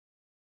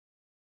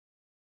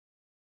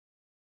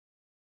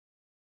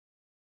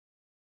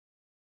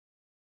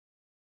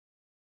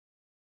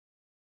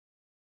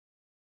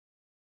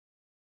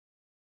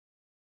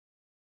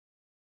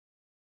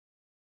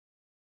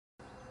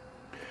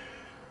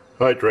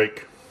Hi,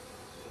 Drake.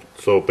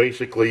 So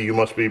basically you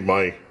must be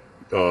my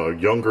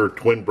younger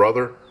twin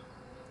brother.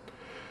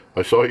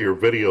 I saw your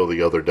video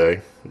the other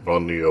day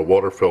on the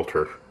water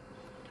filter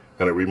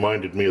and it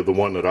reminded me of the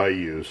one that I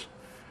use,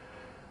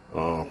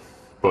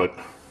 but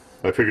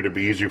I figured it'd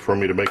be easier for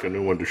me to make a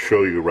new one to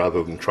show you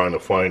rather than trying to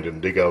find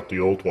and dig out the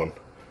old one.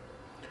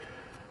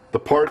 The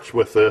parts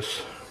with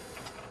this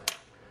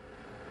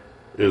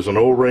is an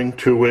O-ring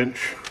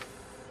 2-inch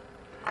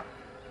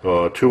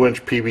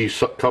 2-inch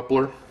PVC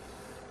coupler,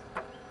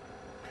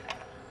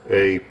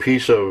 a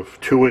piece of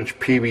 2-inch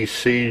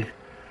PVC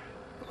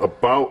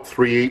about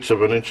 3/8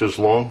 of an inch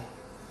long,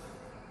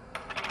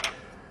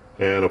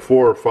 and a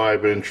 4 or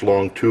 5 inch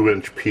long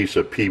 2-inch piece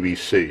of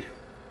PVC,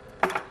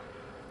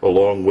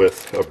 along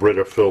with a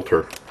Brita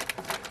filter.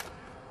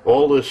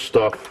 All this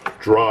stuff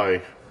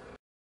dry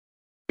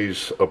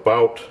is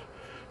about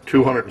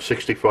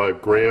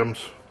 265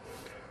 grams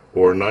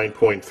or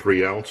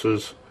 9.3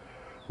 ounces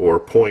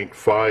or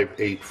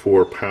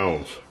 0.584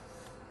 pounds.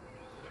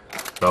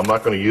 Now I'm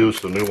not going to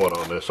use the new one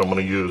on this, I'm going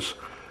to use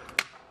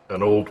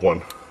an old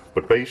one,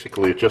 but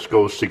basically it just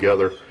goes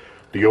together.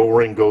 The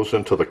O-ring goes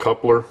into the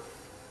coupler,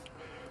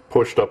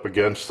 pushed up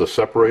against the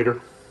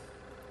separator.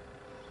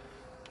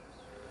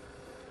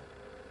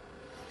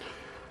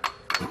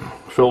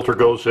 Filter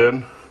goes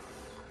in,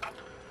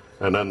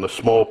 and then the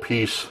small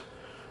piece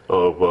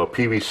of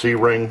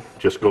PVC ring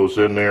just goes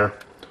in there,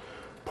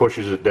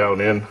 pushes it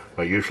down in.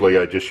 Now usually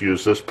I just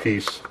use this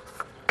piece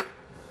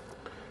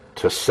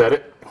to set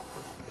it.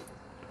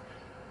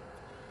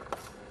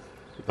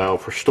 Now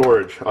for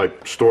storage, I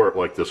store it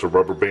like this, a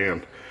rubber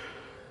band.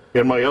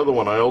 In my other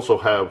one I also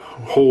have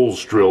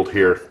holes drilled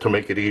here to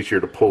make it easier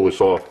to pull this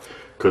off,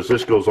 because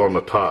this goes on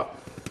the top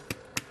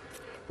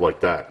like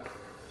that.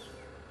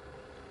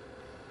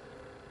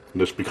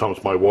 And this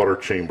becomes my water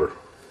chamber.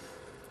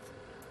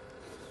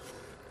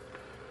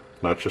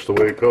 That's just the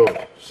way it goes.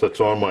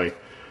 Sits on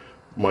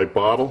my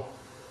bottle.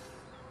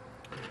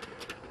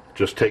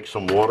 Just take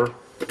some water,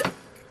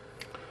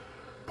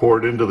 pour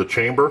it into the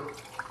chamber,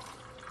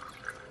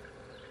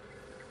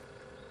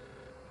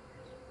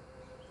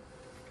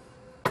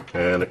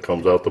 and it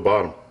comes out the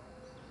bottom.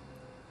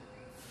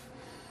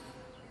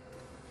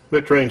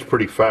 It drains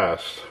pretty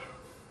fast.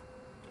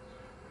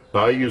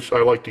 Now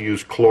I like to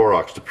use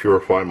Clorox to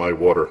purify my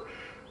water.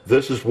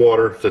 This is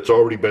water that's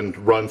already been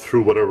run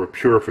through whatever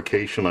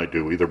purification I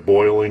do, either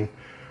boiling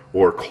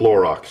or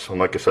Clorox. And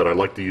like I said, I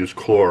like to use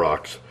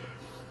Clorox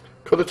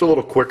because it's a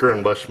little quicker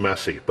and less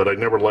messy, but I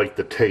never liked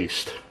the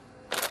taste.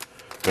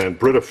 And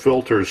Brita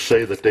filters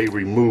say that they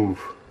remove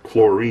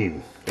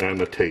chlorine and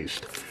the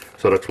taste.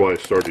 So that's why I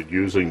started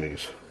using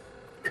these.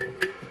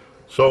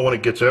 So when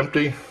it gets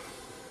empty,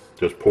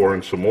 just pour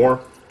in some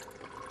more.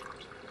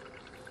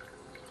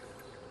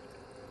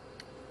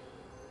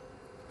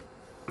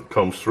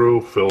 Comes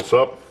through, fills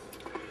up,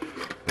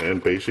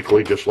 and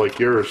basically just like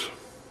yours,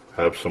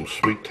 have some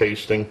sweet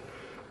tasting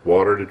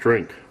water to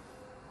drink.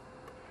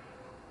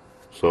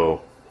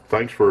 So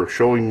thanks for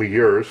showing me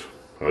yours.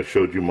 I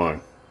showed you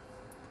mine.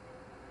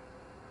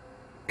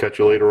 Catch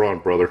you later on,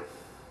 brother.